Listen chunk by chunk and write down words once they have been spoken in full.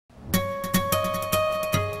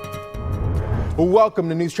Welcome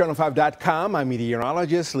to NewsChannel5.com. I'm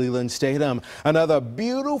meteorologist Lelan Statom. Another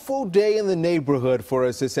beautiful day in the neighborhood for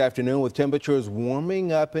us this afternoon with temperatures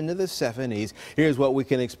warming up into the 70s. Here's what we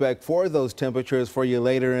can expect for those temperatures for you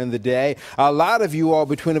later in the day. A lot of you all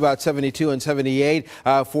between about 72 and 78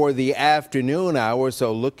 for the afternoon hours,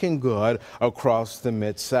 so looking good across the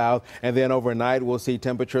Mid-South. And then overnight, we'll see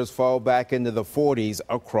temperatures fall back into the 40s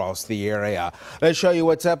across the area. Let's show you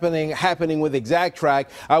what's happening with Exact Track.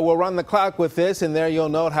 We'll run the clock with this, and there you'll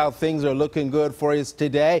note how things are looking good for us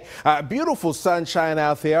today. Beautiful sunshine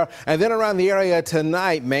out there, and then around the area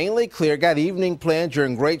tonight, mainly clear. Got evening plans. You're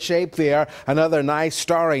in great shape there. Another nice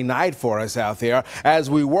starry night for us out there. As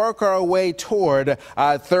we work our way toward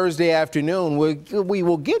Thursday afternoon, we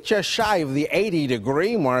will get just shy of the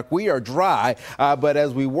 80-degree mark. We are dry, but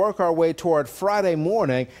as we work our way toward Friday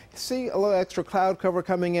morning, see a little extra cloud cover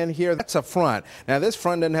coming in here. That's a front. Now, this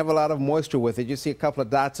front doesn't have a lot of moisture with it. You see a couple of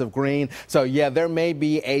dots of green. So, yeah, there may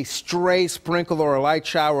be a stray sprinkle or a light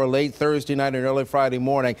shower late Thursday night and early Friday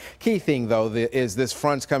morning. Key thing, though, is this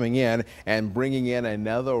front's coming in and bringing in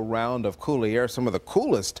another round of cooler air, some of the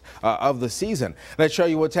coolest of the season. Let's show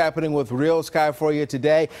you what's happening with real sky for you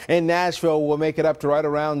today. In Nashville, we'll make it up to right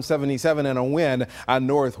around 77 and a wind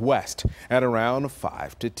northwest at around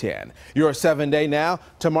 5 to 10. Your 7-day now.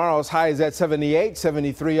 Tomorrow's high is at 78,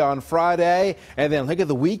 73 on Friday. And then look at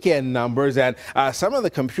the weekend numbers. And some of the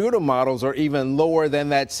computer models are even lower than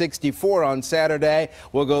that 64 on Saturday.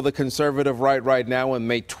 We'll go the conservative right now and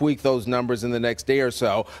may tweak those numbers in the next day or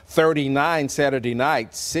so. 39 Saturday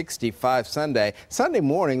night, 65 Sunday. Sunday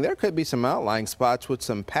morning, there could be some outlying spots with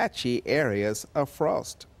some patchy areas of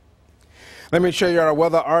frost. Let me show you our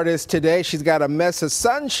weather artist today. She's got a mess of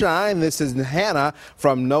sunshine. This is Hannah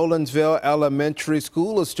from Nolensville Elementary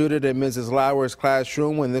School, a student in Mrs. Lauer's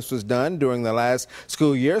classroom when this was done during the last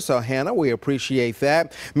school year. So, Hannah, we appreciate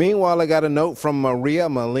that. Meanwhile, I got a note from Maria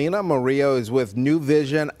Molina. Maria is with New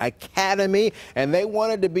Vision Academy, and they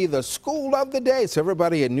wanted to be the school of the day. So,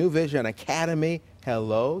 everybody at New Vision Academy,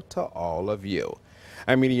 hello to all of you.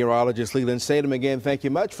 I'm meteorologist Lelan Statom. Again, thank you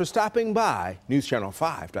much for stopping by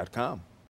NewsChannel5.com.